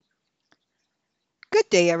Good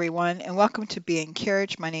day, everyone, and welcome to Be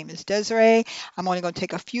Encouraged. My name is Desiree. I'm only going to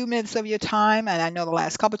take a few minutes of your time, and I know the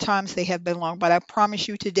last couple of times they have been long, but I promise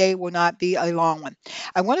you today will not be a long one.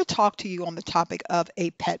 I want to talk to you on the topic of a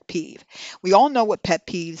pet peeve. We all know what pet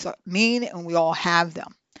peeves mean, and we all have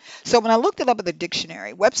them. So when I looked it up in the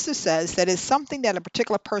dictionary, Webster says that it's something that a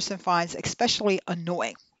particular person finds especially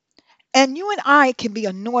annoying. And you and I can be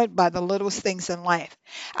annoyed by the littlest things in life.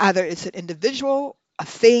 Either it's an individual, a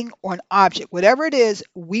thing, or an object. Whatever it is,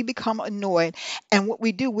 we become annoyed. And what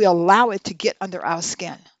we do, we allow it to get under our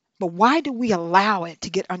skin. But why do we allow it to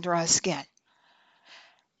get under our skin?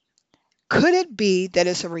 Could it be that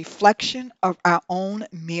it's a reflection of our own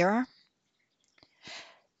mirror?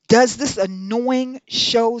 Does this annoying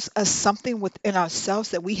shows us something within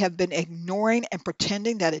ourselves that we have been ignoring and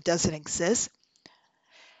pretending that it doesn't exist?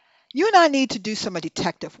 You and I need to do some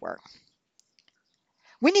detective work.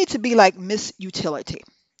 We need to be like Miss Utility.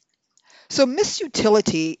 So Miss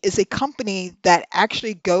Utility is a company that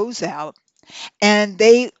actually goes out and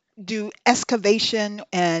they do excavation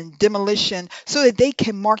and demolition so that they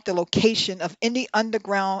can mark the location of any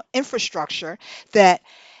underground infrastructure that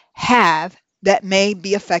have that may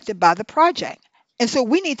be affected by the project. And so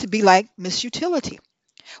we need to be like Miss Utility.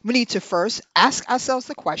 We need to first ask ourselves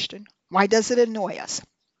the question, why does it annoy us?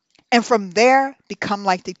 And from there, become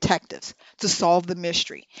like detectives to solve the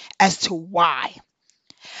mystery as to why.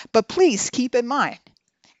 But please keep in mind,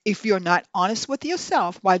 if you're not honest with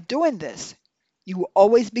yourself while doing this, you will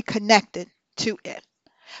always be connected to it.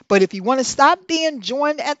 But if you want to stop being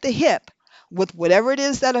joined at the hip with whatever it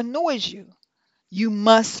is that annoys you, you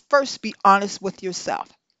must first be honest with yourself.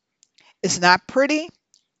 It's not pretty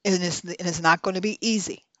and it's not going to be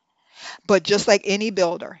easy. But just like any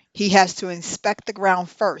builder, he has to inspect the ground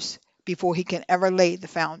first before he can ever lay the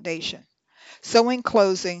foundation. So, in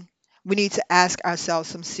closing, we need to ask ourselves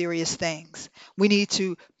some serious things. We need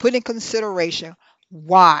to put in consideration,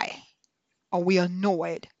 why are we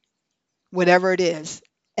annoyed, whatever it is,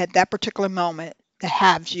 at that particular moment that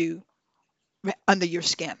has you under your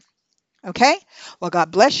skin. Okay? Well, God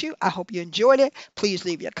bless you. I hope you enjoyed it. Please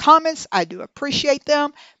leave your comments. I do appreciate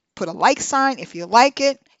them. Put a like sign if you like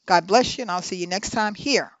it. God bless you, and I'll see you next time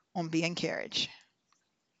here on Be Encouraged.